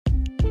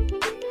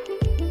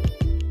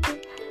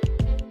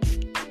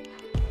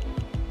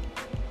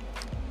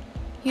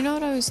You know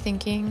what I was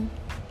thinking?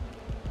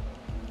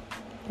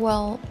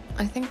 Well,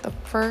 I think the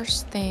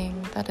first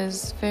thing that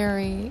is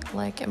very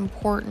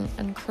important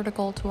and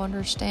critical to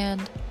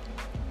understand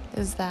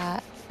is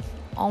that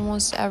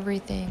almost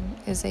everything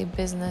is a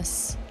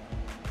business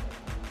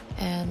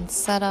and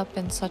set up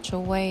in such a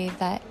way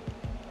that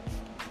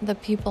the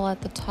people at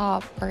the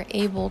top are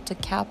able to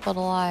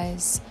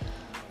capitalize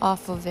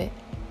off of it,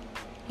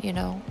 you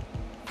know?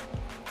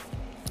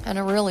 And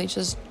it really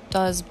just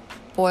does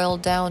boil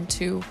down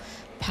to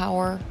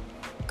power,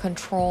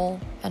 control,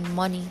 and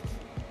money.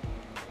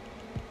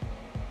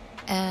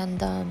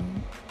 And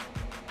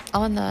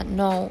on that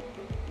note,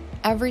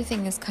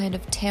 everything is kind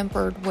of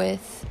tampered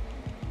with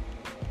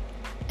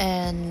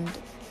and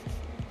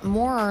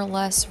more or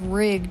less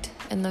rigged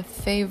in the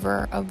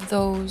favor of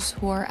those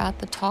who are at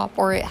the top,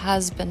 or it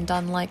has been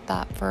done like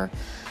that for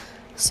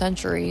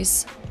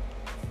centuries.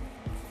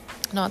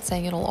 Not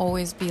saying it'll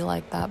always be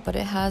like that, but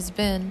it has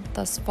been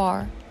thus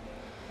far.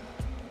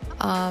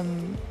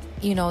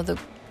 The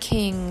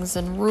kings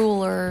and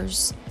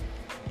rulers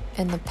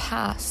in the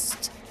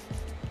past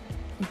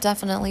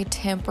definitely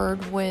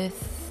tampered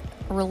with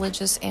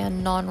religious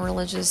and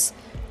non-religious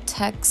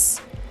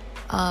texts,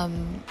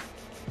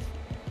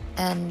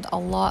 and a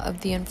lot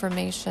of the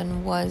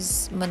information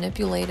was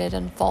manipulated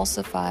and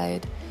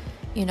falsified,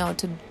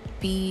 to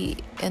be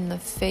in the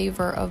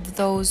favor of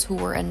those who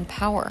were in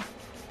power.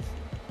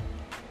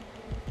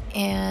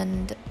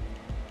 And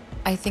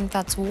I think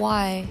that's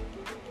why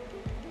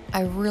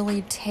I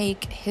really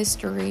take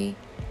history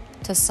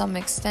to some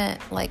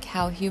extent, like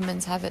how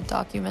humans have it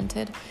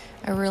documented.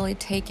 I really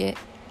take it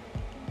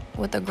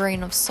with a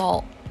grain of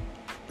salt,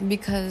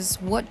 because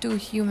what do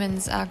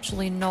humans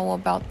actually know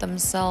about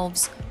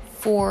themselves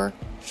for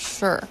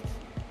sure?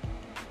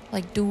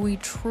 Like, do we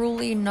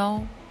truly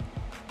know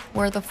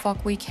where the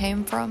fuck we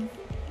came from?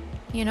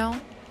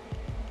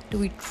 Do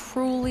we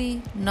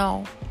truly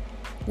know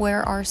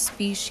where our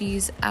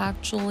species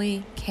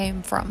actually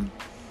came from?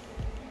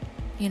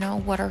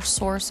 What our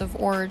source of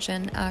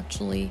origin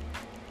actually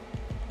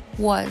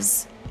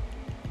was.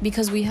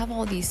 Because we have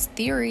all these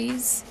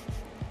theories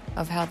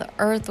of how the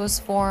earth was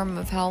formed,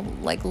 of how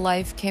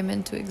life came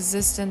into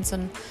existence,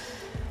 and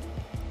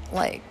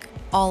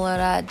all of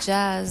that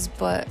jazz,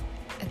 but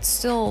it's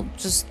still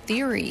just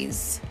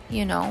theories,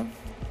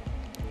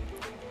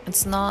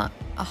 It's not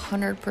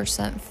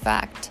 100%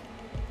 fact.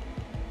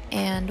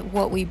 And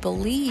what we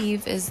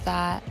believe is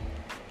that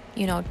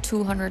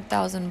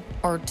 200,000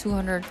 or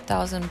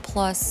 200,000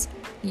 plus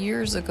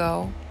years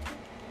ago,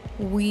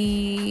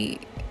 the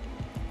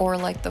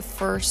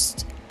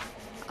first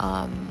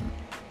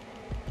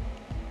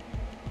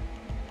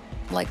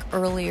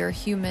earlier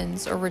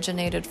humans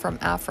originated from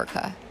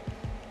Africa.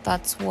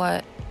 That's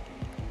what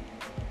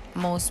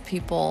most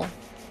people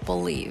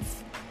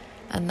believe,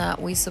 and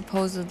that we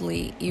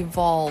supposedly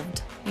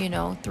evolved,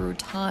 through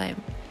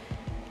time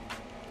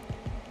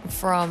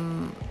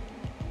from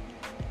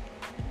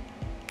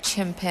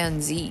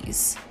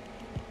chimpanzees,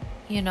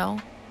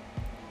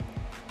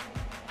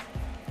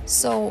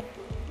 So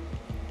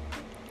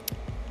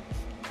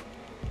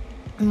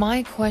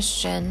my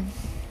question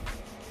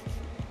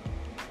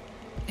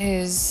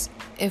is,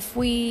 if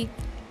we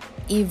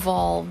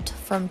evolved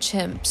from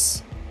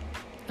chimps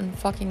and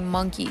fucking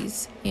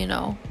monkeys,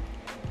 then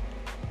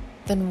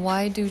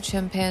why do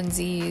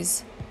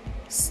chimpanzees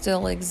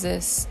still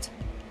exist?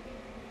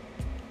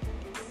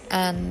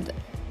 And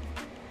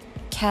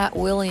Cat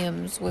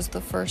Williams was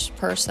the first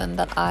person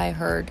that I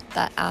heard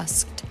that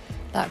asked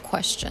that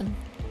question.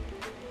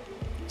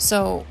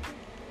 So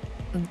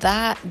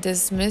that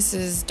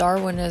dismisses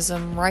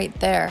Darwinism right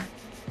there.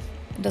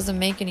 It doesn't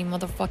make any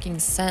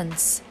motherfucking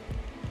sense.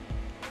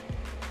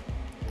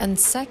 And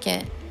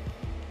second,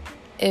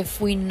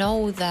 if we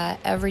know that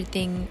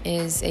everything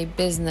is a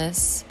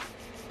business,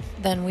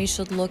 then we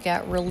should look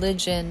at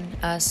religion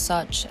as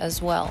such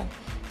as well.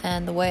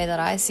 And the way that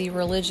I see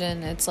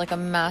religion, it's like a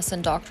mass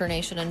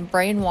indoctrination and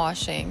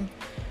brainwashing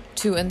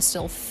to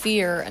instill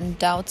fear and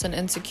doubts and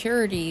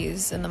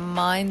insecurities in the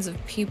minds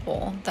of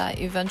people that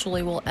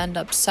eventually will end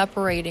up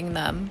separating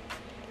them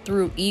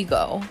through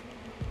ego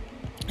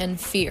and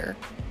fear,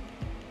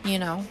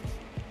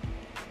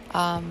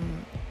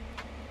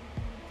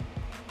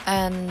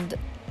 and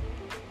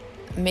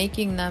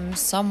making them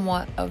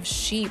somewhat of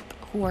sheep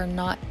who are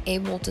not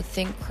able to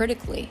think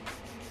critically.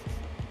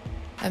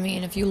 I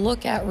mean, if you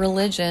look at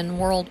religion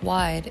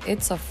worldwide,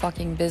 it's a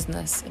fucking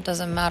business. It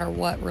doesn't matter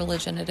what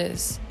religion it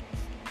is,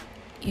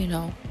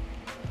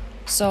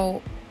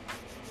 So,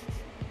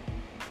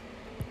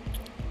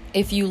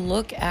 if you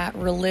look at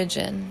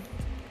religion,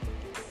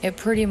 it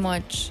pretty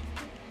much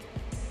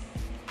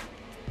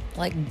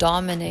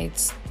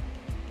dominates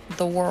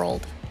the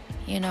world,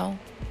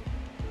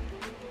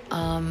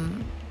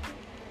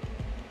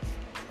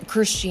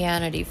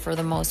 Christianity, for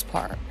the most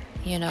part,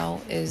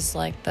 is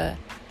the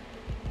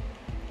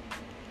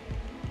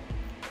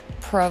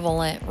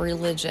prevalent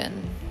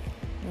religion,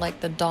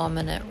 the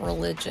dominant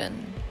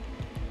religion.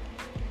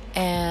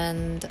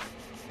 And,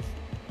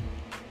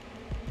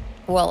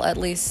 well, at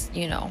least,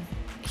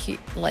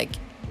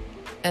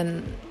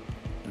 in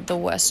the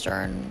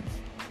Western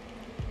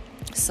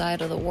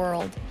side of the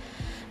world.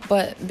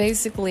 But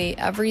basically,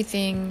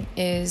 everything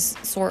is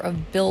sort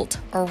of built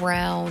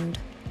around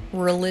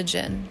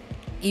religion,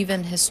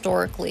 even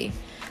historically.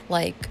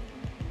 Like,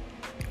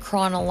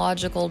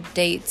 chronological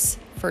dates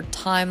for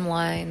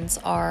timelines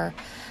are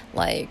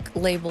like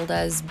labeled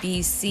as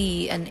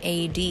BC and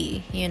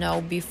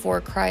AD, before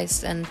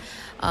Christ, and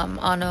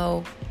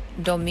Anno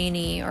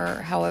Domini,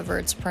 or however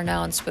it's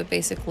pronounced, but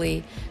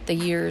basically the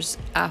years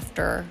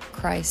after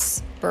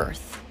Christ's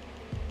birth.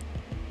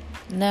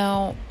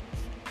 Now,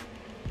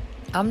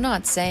 I'm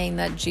not saying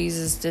that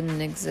Jesus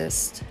didn't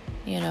exist,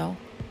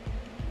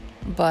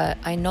 but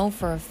I know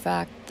for a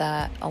fact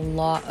that a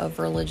lot of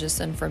religious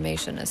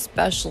information,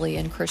 especially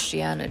in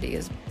Christianity,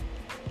 has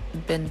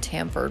been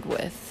tampered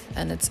with,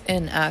 and it's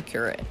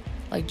inaccurate.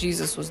 Like,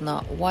 Jesus was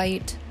not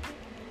white,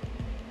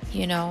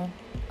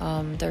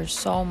 there's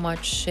so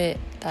much shit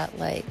that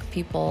like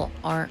people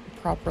aren't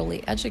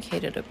properly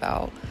educated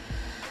about,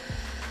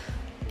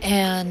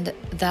 and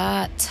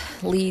that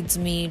leads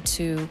me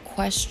to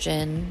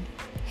question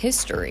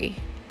history,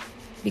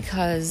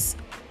 because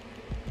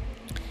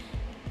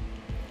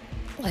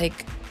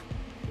like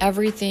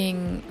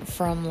everything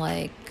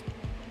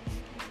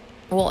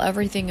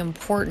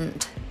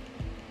important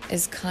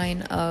is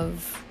kind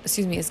of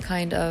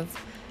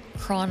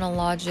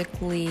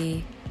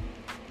chronologically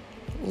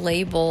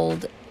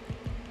labeled,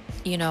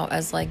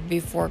 as like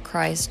before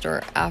Christ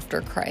or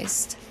after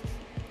Christ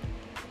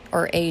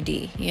or AD,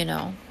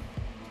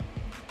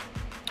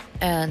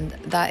 and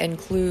that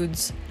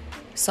includes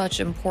such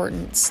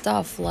important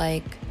stuff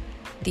like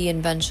the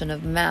invention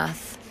of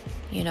math,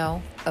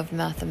 of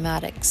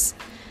mathematics.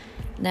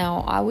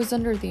 Now, I was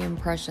under the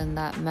impression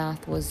that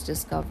math was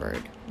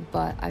discovered,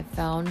 but I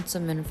found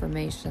some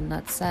information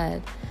that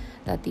said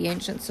that the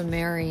ancient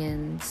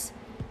Sumerians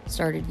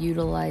started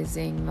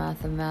utilizing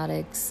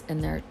mathematics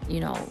in their,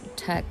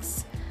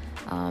 texts,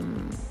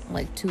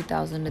 like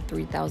 2000 to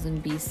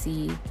 3000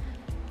 BC,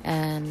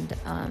 and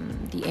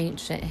the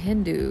ancient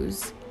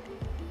Hindus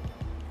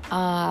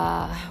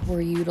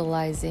were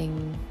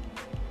utilizing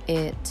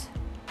it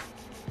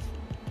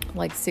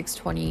like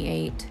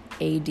 628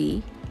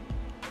 AD.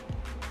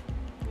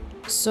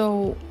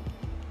 So,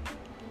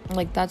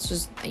 like, that's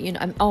just, and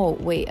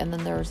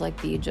then there's like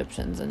the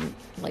Egyptians and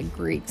like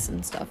Greeks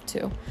and stuff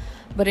too.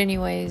 But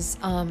anyways,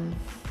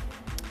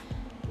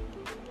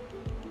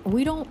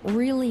 we don't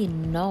really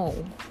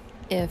know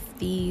if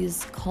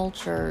these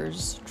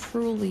cultures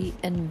truly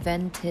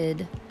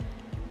invented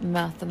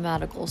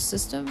mathematical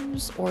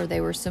systems, or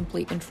they were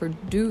simply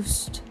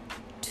introduced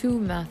to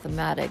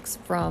mathematics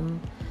from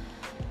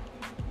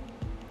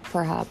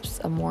perhaps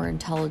a more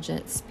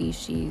intelligent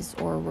species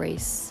or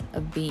race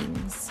of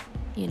beings.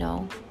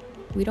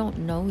 We don't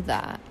know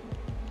that.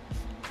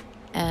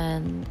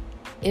 And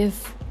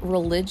if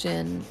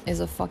religion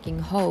is a fucking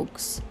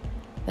hoax,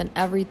 then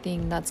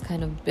everything that's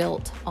kind of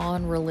built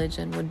on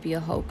religion would be a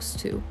hoax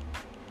too,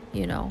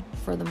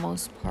 for the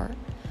most part.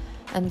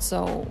 And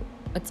so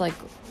it's like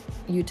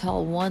you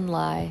tell one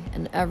lie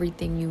and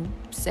everything you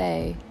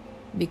say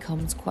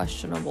becomes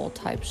questionable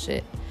type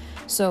shit.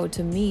 So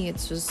to me,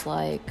 it's just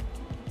like,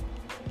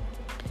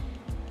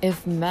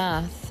 if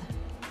math,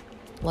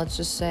 let's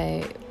just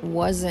say,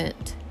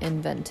 wasn't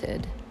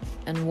invented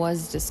and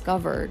was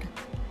discovered,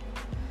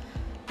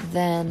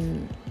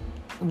 then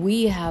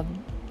we have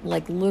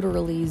like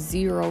literally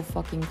zero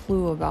fucking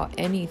clue about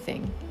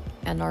anything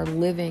and are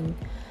living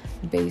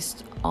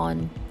based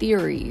on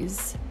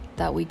theories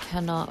that we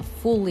cannot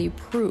fully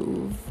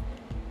prove.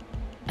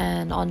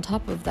 And on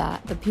top of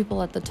that, the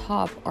people at the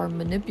top are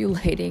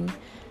manipulating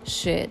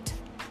shit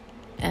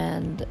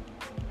and,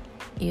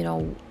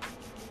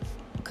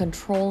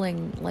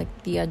 controlling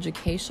like the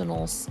education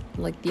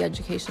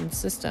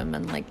system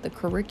and like the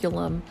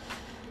curriculum,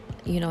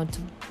 to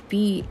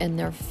be in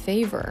their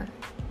favor.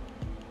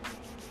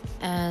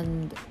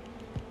 And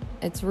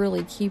it's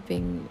really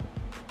keeping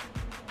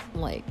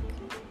like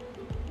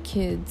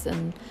kids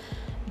and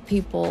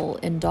people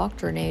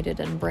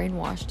indoctrinated and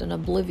brainwashed and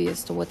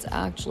oblivious to what's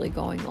actually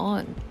going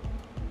on.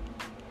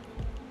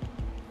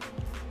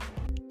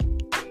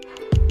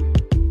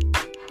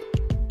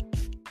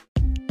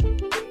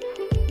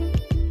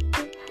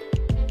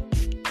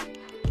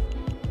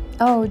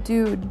 Oh,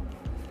 dude,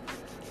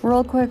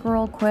 real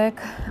quick,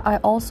 I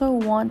also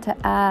want to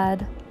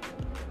add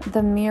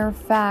the mere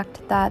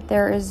fact that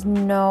there is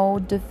no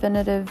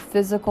definitive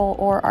physical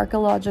or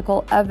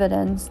archaeological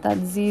evidence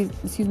that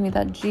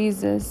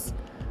Jesus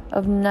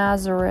of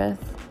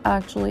Nazareth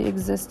actually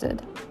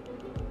existed.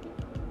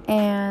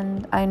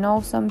 And I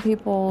know some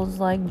people's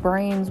like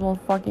brains will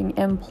fucking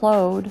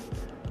implode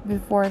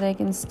before they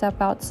can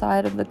step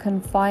outside of the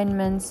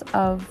confinements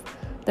of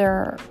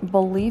their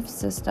belief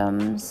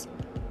systems,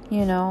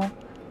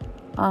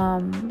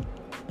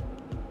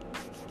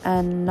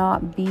 and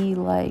not be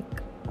like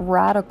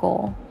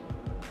radical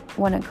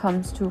when it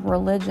comes to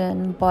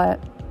religion.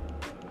 But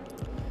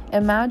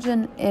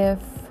imagine if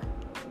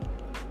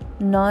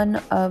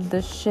none of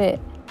the shit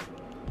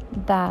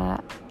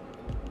that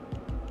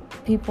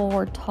people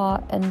were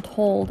taught and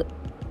told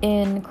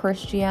in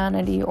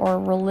Christianity or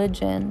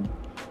religion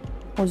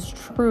was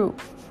true?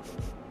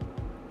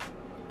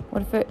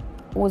 What if it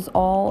was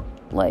all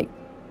like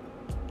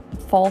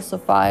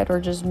falsified or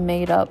just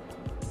made up?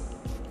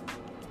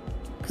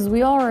 Because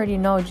we already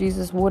know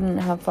Jesus wouldn't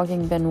have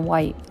fucking been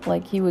white.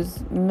 Like, he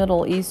was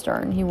Middle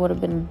Eastern. He would have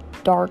been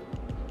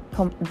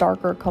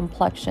darker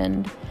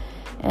complexioned.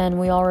 And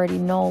we already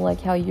know,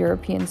 like, how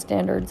European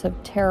standards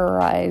have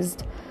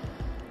terrorized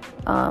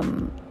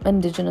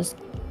indigenous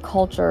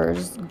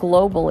cultures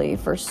globally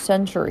for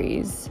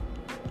centuries.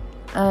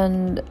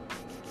 And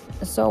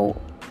so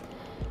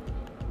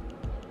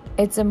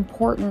it's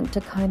important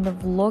to kind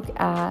of look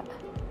at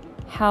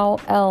how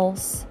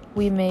else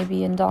we may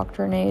be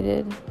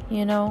indoctrinated,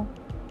 you know?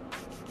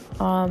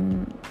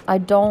 I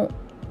don't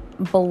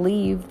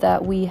believe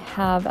that we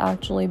have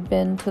actually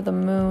been to the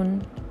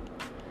moon.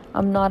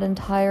 I'm not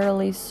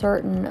entirely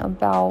certain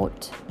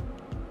about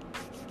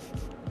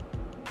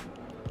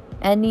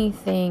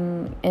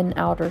anything in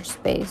outer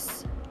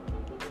space,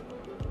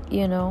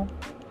 you know?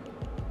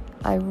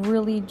 I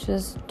really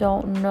just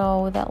don't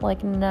know that,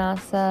 like,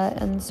 NASA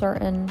and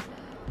certain,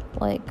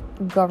 like,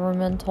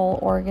 governmental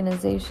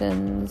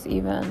organizations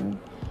even,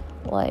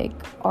 like,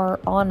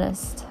 are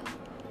honest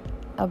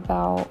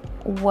about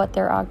what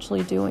they're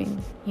actually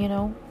doing, you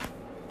know?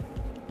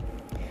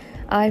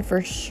 I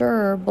for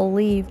sure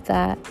believe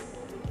that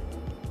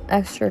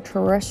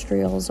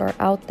extraterrestrials are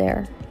out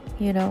there,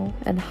 you know,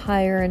 and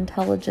higher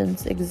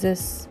intelligence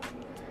exists.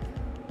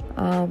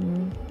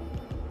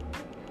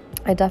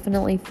 I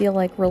definitely feel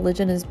like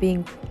religion is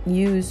being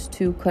used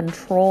to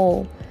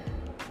control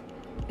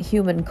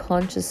human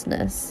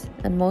consciousness,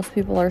 and most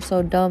people are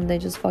so dumb they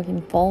just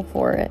fucking fall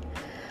for it.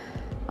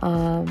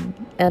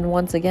 And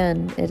once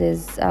again, it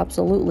is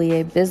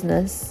absolutely a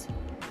business,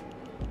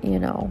 you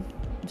know,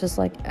 just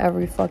like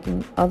every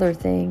fucking other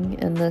thing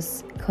in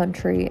this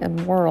country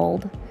and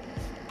world.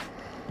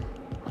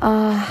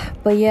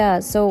 But yeah,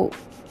 so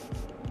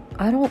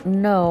I don't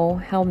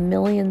know how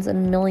millions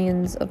and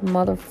millions of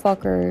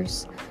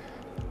motherfuckers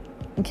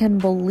can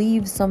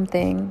believe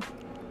something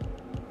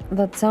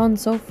that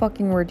sounds so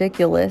fucking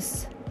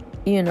ridiculous,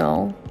 you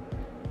know,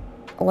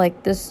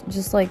 like this,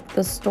 just like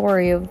the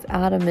story of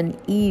Adam and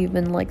Eve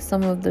and like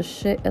some of the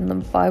shit in the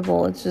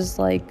Bible. It's just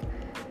like,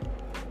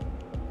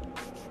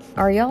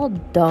 are y'all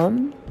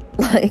dumb?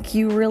 Like,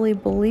 you really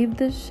believe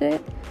this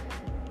shit?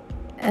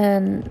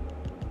 And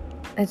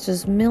it's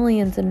just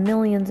millions and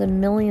millions and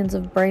millions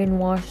of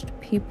brainwashed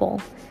people.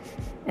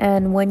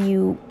 And when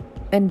you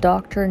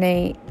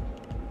indoctrinate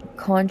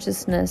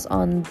consciousness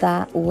on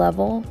that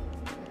level,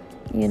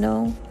 you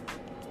know,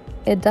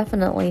 it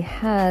definitely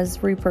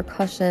has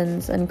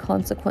repercussions and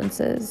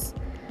consequences.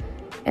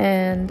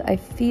 And I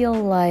feel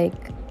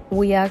like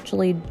we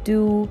actually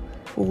do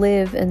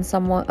live in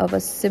somewhat of a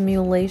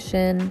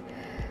simulation,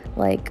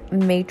 like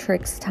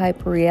matrix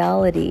type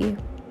reality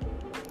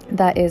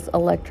that is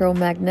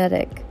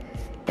electromagnetic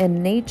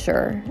in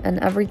nature, and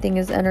everything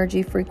is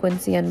energy,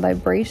 frequency, and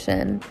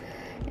vibration,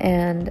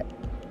 and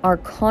our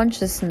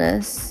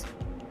consciousness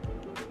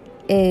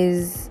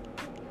is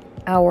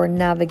our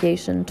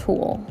navigation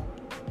tool,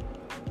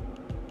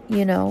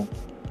 you know?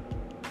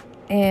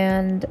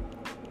 And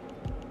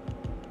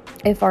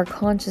if our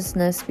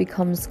consciousness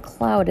becomes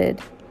clouded,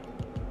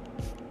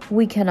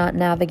 we cannot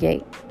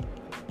navigate.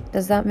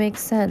 Does that make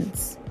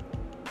sense?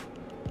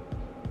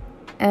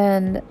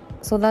 And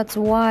so that's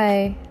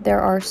why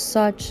there are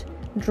such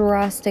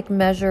drastic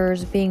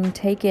measures being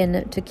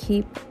taken to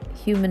keep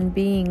human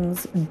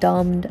beings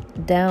dumbed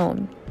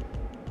down,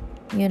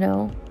 you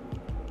know?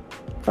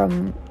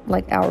 From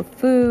like our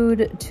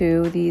food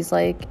to these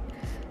like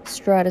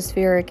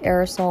stratospheric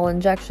aerosol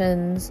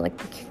injections, like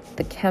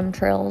the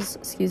chemtrails,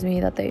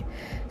 that they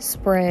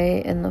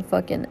spray in the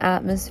fucking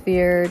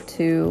atmosphere,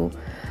 to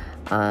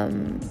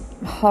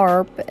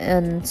HARP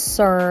and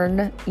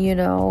CERN, you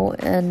know,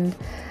 and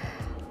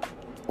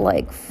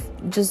like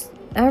just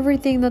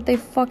everything that they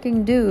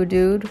fucking do,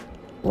 dude.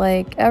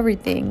 Like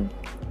everything.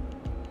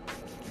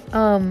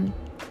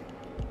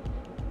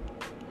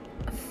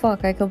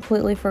 Fuck, I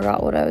completely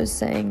forgot what I was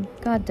saying.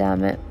 God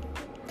damn it.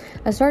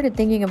 I started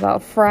thinking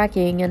about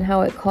fracking and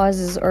how it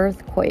causes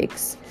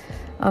earthquakes.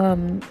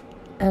 And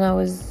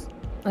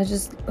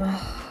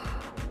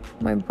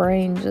my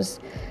brain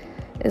just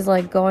is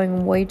like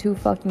going way too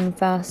fucking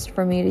fast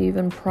for me to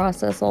even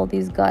process all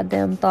these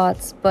goddamn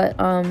thoughts. But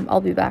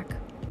I'll be back.